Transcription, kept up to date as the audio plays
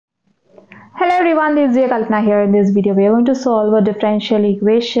Hello everyone, this is Chinnaiah Kalpana here. In this video, we are going to solve a differential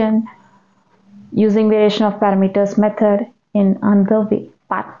equation using variation of parameters method in another way,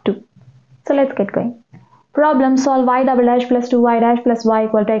 part 2. So let's get going. Problem: solve y double dash plus 2y dash plus y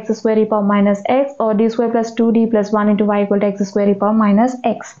equal to x square e power minus x, or d square plus 2d plus 1 into y equal to x square e power minus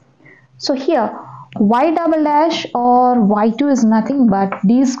x. So here y double dash or y2 is nothing but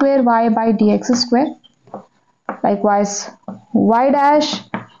d square y by dx square. Likewise y dash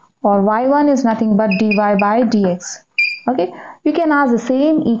or y1 is nothing but dy by dx. Okay, you can ask the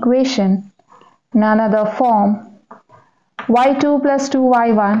same equation in another form: y2 plus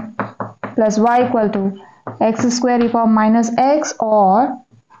 2y1 plus y equal to x square e power minus x, or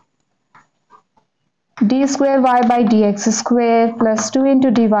d square y by dx square plus 2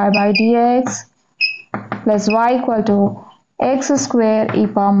 into dy by dx plus y equal to x square e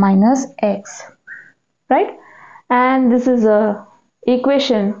power minus x, right? And this is a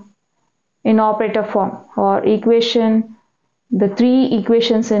equation in operator form, or equation, the three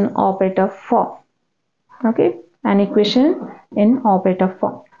equations in operator form. Okay, an equation in operator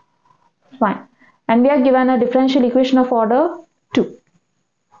form. Fine. And we are given a differential equation of order 2.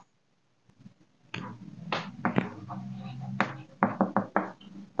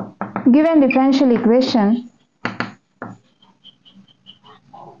 Given differential equation,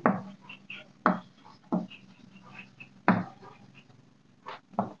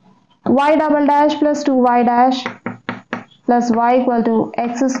 y double dash plus 2y dash plus y equal to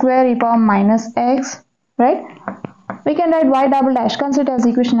x square e power minus x, right? We can write y double dash, consider as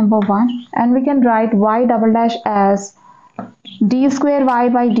equation number 1, and we can write y double dash as d square y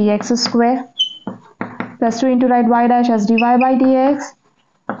by dx square plus 2 into write y dash as dy by dx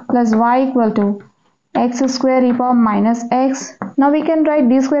plus y equal to x square e power minus x. Now we can write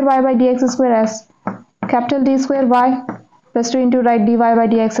d square y by dx square as capital D square y plus 2 into write dy by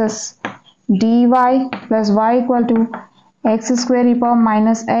dx as dy plus y equal to x square e power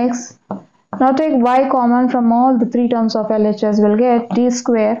minus x. Now take y common from all the three terms of LHS. We'll get d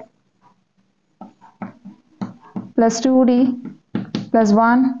square plus 2d plus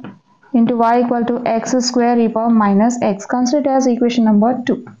 1 into y equal to x square e power minus x. Consider it as equation number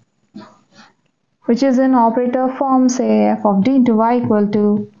 2, which is in operator form. Say f of d into y equal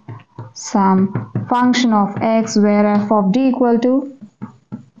to some function of x, where f of d equal to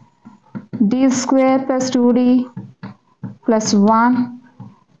d square plus 2d plus 1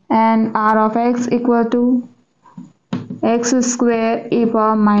 and r of x equal to x square e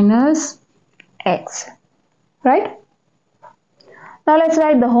power minus x, right? Now let's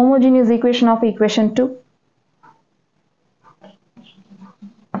write the homogeneous equation of equation 2.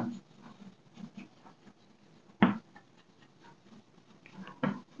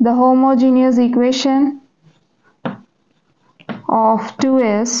 The homogeneous equation of 2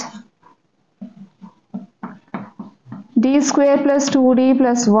 is d square plus 2d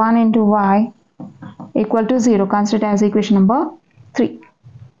plus 1 into y equal to 0. Consider as equation number 3.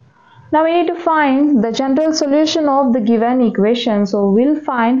 Now we need to find the general solution of the given equation. So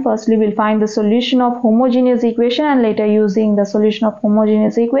firstly we'll find the solution of homogeneous equation, and later using the solution of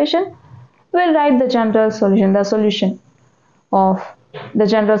homogeneous equation we'll write the general solution, the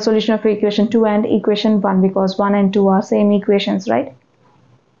general solution of equation 2 and equation 1, because 1 and 2 are same equations, right?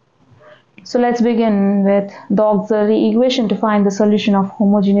 So let's begin with the auxiliary equation to find the solution of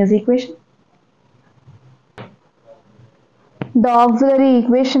homogeneous equation. The auxiliary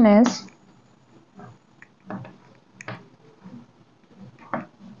equation is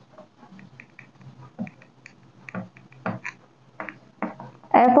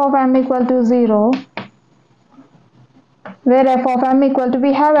f of m equal to 0, where f of m equal to,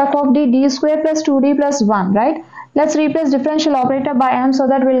 we have f of d square plus 2d plus 1, right? Let's replace differential operator by m, so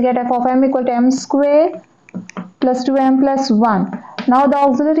that we'll get f of m equal to m square plus 2m plus 1. Now the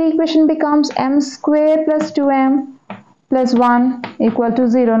auxiliary equation becomes m square plus 2m plus 1 equal to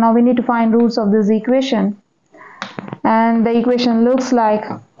 0. Now we need to find roots of this equation, and the equation looks like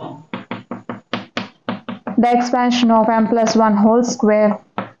the expansion of m plus 1 whole square.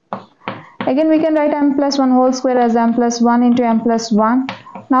 Again we can write m plus 1 whole square as m plus 1 into m plus 1.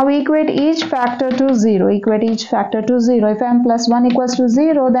 Now we equate each factor to 0. If m plus 1 equals to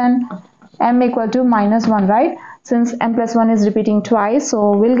 0, then m equal to minus 1, right? Since m plus 1 is repeating twice,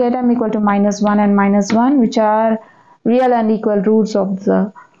 so we'll get m equal to minus 1 and minus 1, which are real and equal roots of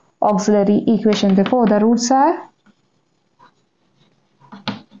the auxiliary equation. Therefore the roots are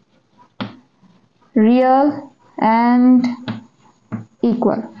real and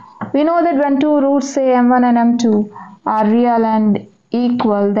equal. We know that when two roots, say m1 and m2, are real and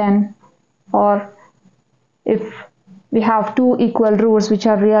equal, then, or if we have two equal roots which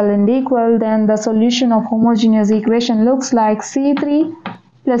are real and equal, then the solution of homogeneous equation looks like C3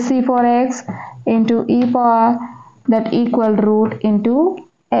 plus C4x into e power that equal root into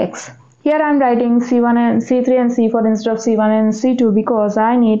x. Here I am writing C1 and C3 and C4 instead of C1 and C2 because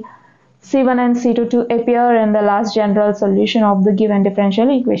I need C1 and C2 to appear in the last general solution of the given differential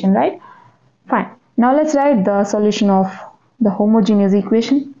equation, right? Fine. Now let's write the solution of the homogeneous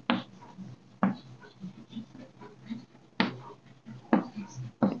equation.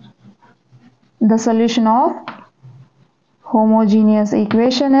 The solution of homogeneous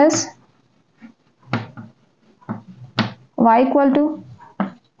equation is y equal to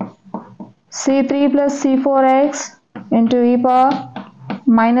C3 plus C4x into e power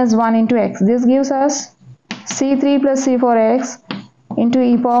minus 1 into x. This gives us C3 plus C4x into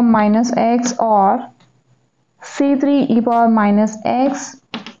e power minus x, or C3 e power minus x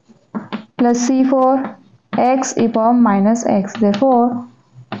plus C4 x e power minus x. Therefore,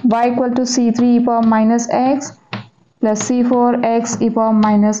 y equal to C3 e power minus x plus C4 x e power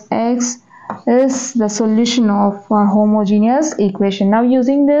minus x is the solution of our homogeneous equation. Now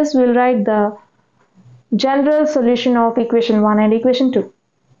using this, we'll write the general solution of equation 1 and equation 2.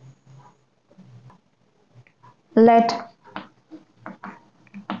 Let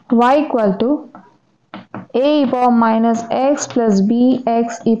y equal to a e power minus x plus b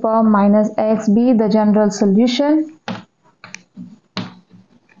x e power minus x be the general solution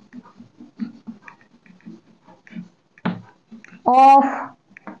of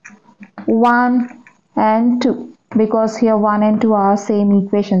 1 and 2, because here 1 and 2 are same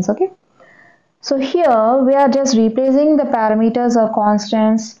equations. Okay, so here we are just replacing the parameters or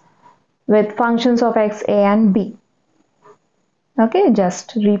constants with functions of x, a and b. Okay,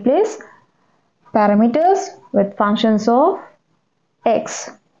 just replace parameters with functions of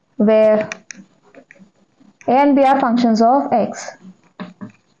x, where a and b are functions of x.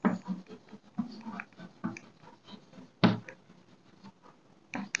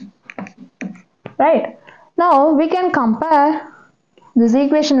 Right, now we can compare this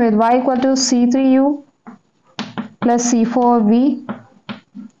equation with y equal to C3u plus C4v,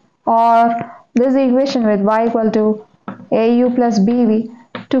 or this equation with y equal to au plus bv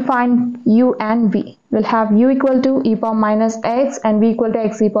to find u and v. We'll have u equal to e power minus x and v equal to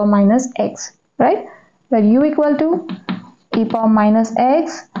x e power minus x, right? Where u equal to e power minus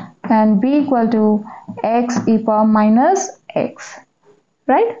x and v equal to x e power minus x,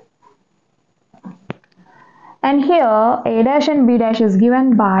 right? And here a dash and b dash is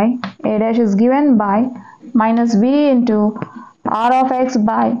given by, a dash is given by minus v into r of x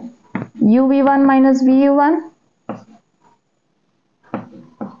by uv1 minus vu1,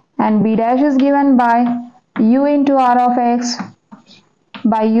 and b dash is given by u into r of x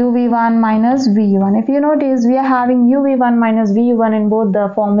by uv1 minus vu1. If you notice, we are having uv1 minus vu1 in both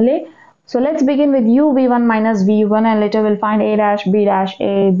the formulae. So let's begin with uv1 minus vu1 and later we'll find a dash, b dash,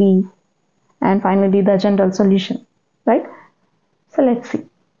 a, b, and finally the general solution, right? So let's see.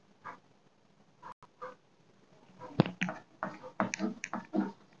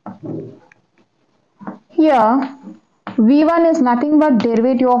 Here v1 is nothing but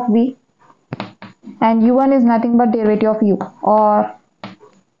derivative of v and u1 is nothing but derivative of u, or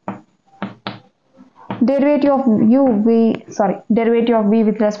derivative of derivative of v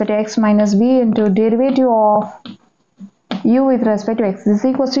with respect to x minus v into derivative of u with respect to x. This is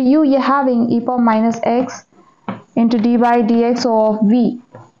equals to u, you're having e power minus x into d by dx of v,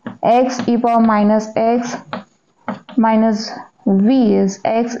 x e power minus x minus v is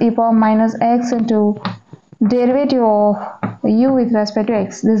x e power minus x into derivative of u with respect to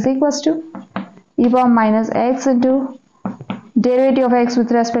x. This is equals to e power minus x into derivative of x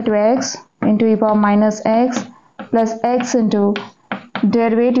with respect to x into e power minus x plus x into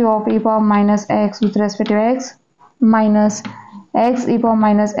derivative of e power minus x with respect to x minus x e power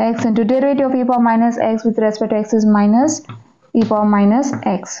minus x into derivative of e power minus x with respect to x is minus e power minus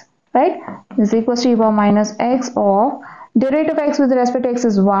x, right? This is equals to e power minus x of derivative of x with respect to x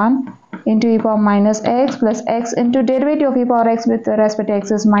is 1 into e power minus x plus x into derivative of e power x with respect to x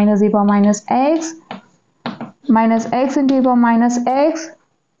is minus e power minus x into e power minus x.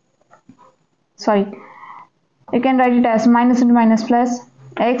 Sorry, you can write it as minus into minus plus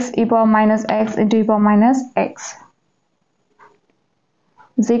x e power minus x into e power minus x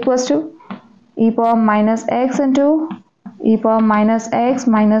is equals to e power minus x into e power minus x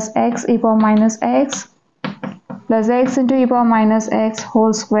e power minus x plus x into e power minus x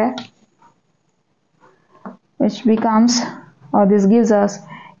whole square, which becomes, or this gives us,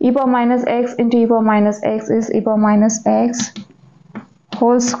 e power minus x into e power minus x is e power minus x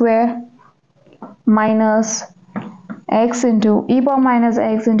whole square minus x into e power minus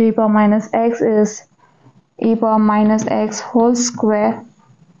x into e power minus x is e power minus x whole square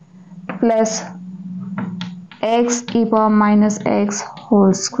plus x e power minus x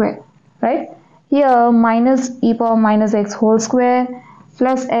whole square, right? Here minus e power minus x whole square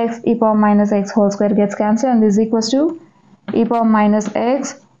plus x e power minus x whole square gets cancelled, and this is equals to e power minus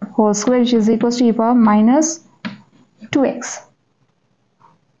x whole square, which is equals to e power minus 2x.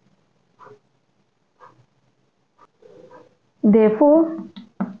 Therefore,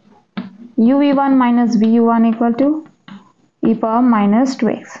 uv1 minus vu1 equal to e power minus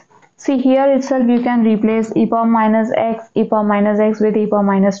 2x. See, here itself you can replace e power minus x with e power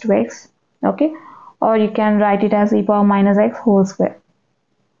minus 2x, okay? Or you can write it as e power minus x whole square.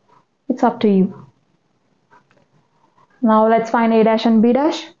 It's up to you. Now let's find a dash and b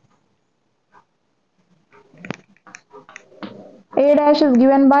dash. A dash is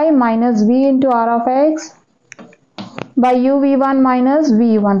given by minus v into r of x by uv1 minus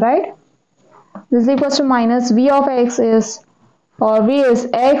v1, right? This is equals to minus v of x is, or v is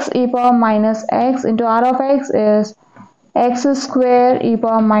x e power minus x into r of x is x square e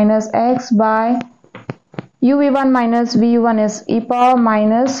power minus x by uv1 minus v1 is e power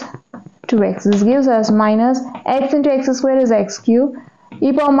minus 2x. This gives us minus x into x square is x cube,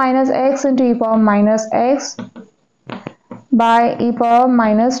 e power minus x into e power minus x by e power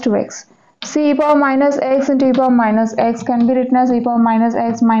minus 2x. See, e power minus x into e power minus x can be written as e power minus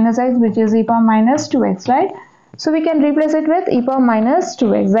x, which is e power minus 2x, right? So we can replace it with e power minus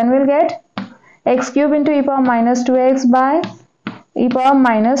 2x. Then we'll get x cube into e power minus 2x by e power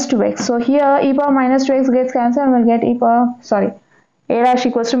minus 2x. So here e power minus 2x gets cancelled and we'll get a dash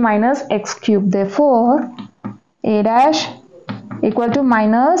equals to minus x cube. Therefore, a dash equal to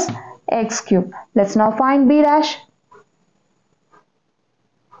minus x cube. Let's now find b dash.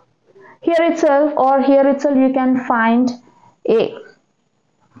 Here itself you can find a.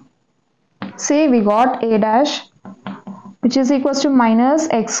 See, we got a dash which is equals to minus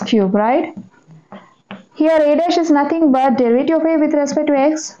x cube, right? Here a dash is nothing but derivative of a with respect to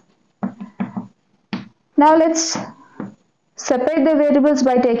x. Now let's separate the variables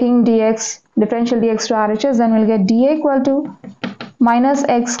by taking dx, differential dx to RHS, then we'll get dA equal to minus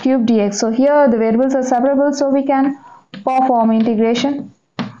x cube dx. So here the variables are separable, so we can perform integration,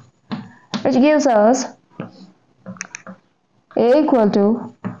 which gives us a equal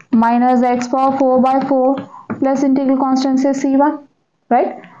to minus x power 4 by 4 plus integral constant says c1,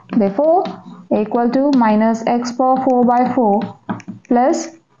 right? Therefore, a equal to minus x power 4 by 4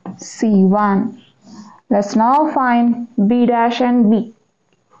 plus c1. Let's now find b dash and b.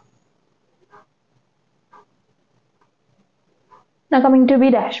 Now coming to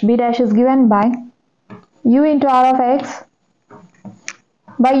b dash. B dash is given by u into r of x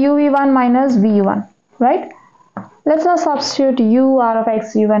by uv1 minus v1, right? Let's now substitute u r of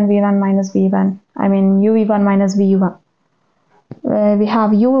x u1 v1 minus v1. I mean uv1 minus v1. We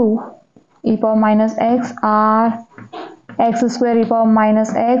have u e power minus x r x square e power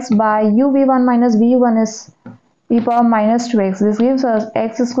minus x by uv1 minus v1 is e power minus 2x. This gives us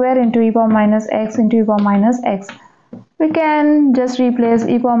x square into e power minus x into e power minus x. We can just replace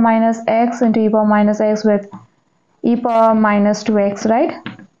e power minus x into e power minus x with e power minus 2x, right?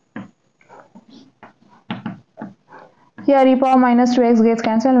 Here e power minus 2x gets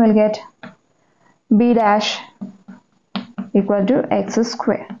cancelled and we'll get b dash equal to x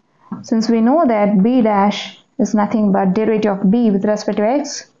square. Since we know that b dash is nothing but derivative of b with respect to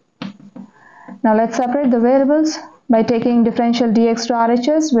x. Now let's separate the variables by taking differential dx to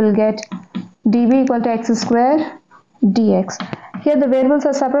RHS. We'll get db equal to x square dx. Here the variables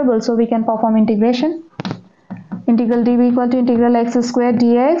are separable, so we can perform integration. Integral db equal to integral x square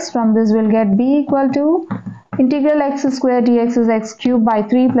dx. From this we'll get b equal to integral x square dx is x cube by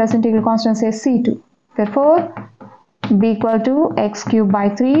 3 plus integral constant says c2. Therefore, b equal to x cube by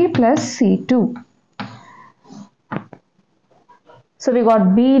 3 plus c2. So we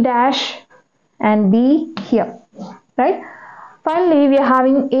got b dash and b here, right? Finally, we are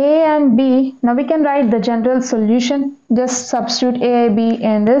having a and b. Now we can write the general solution. Just substitute a, b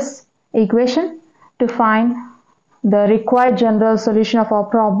in this equation to find the required general solution of our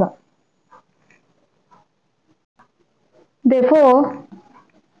problem. Therefore,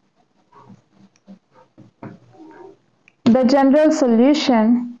 the general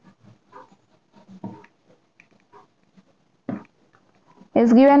solution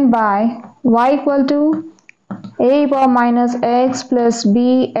is given by y equal to a e power minus x plus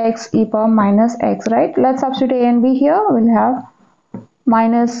b x e power minus x, right? Let's substitute a and b here. We'll have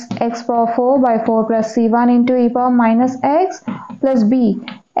minus x power 4 by 4 plus c1 into e power minus x plus b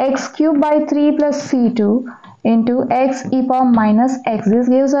x cube by 3 plus c2 into x e power minus x. This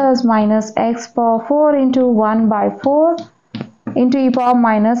gives us minus x power 4 into 1 by 4 into e power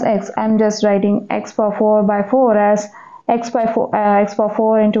minus x. I'm just writing x power 4 by 4 as x power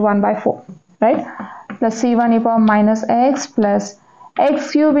 4 into 1 by 4, right? Plus c1 e power minus x plus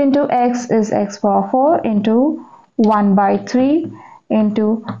x cube into x is x power 4 into 1 by 3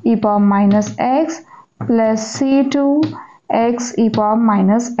 into e power minus x plus c2 x e power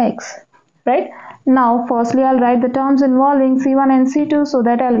minus x, right? Now firstly I'll write the terms involving c1 and c2, so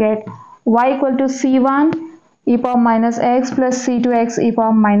that I'll get y equal to c1 e power minus x plus c2 x e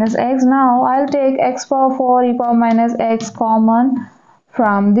power minus x. Now I'll take x power 4 e power minus x common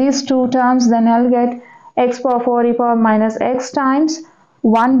from these two terms, then I'll get x power 4 e power minus x times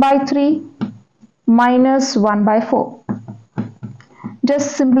 1 by 3 minus 1 by 4.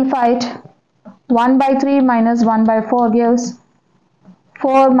 Just simplify it. 1 by 3 minus 1 by 4 gives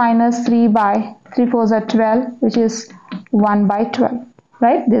 4 minus 3 by 3 4s are 12, which is 1 by 12,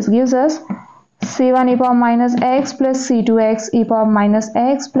 right? This gives us c1 e power minus x plus c2x e power minus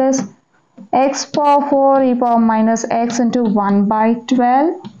x plus x power 4 e power minus x into 1 by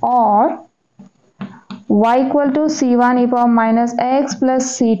 12, or y equal to c1 e power minus x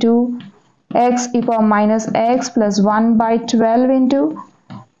plus c2 x e power minus x plus 1 by 12 into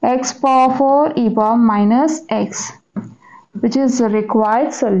x power 4 e power minus x, which is the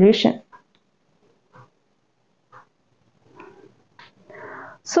required solution.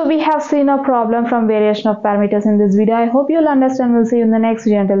 So we have seen a problem from variation of parameters in this video. I hope you'll understand. We'll see you in the next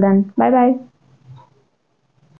video. Until then, bye bye.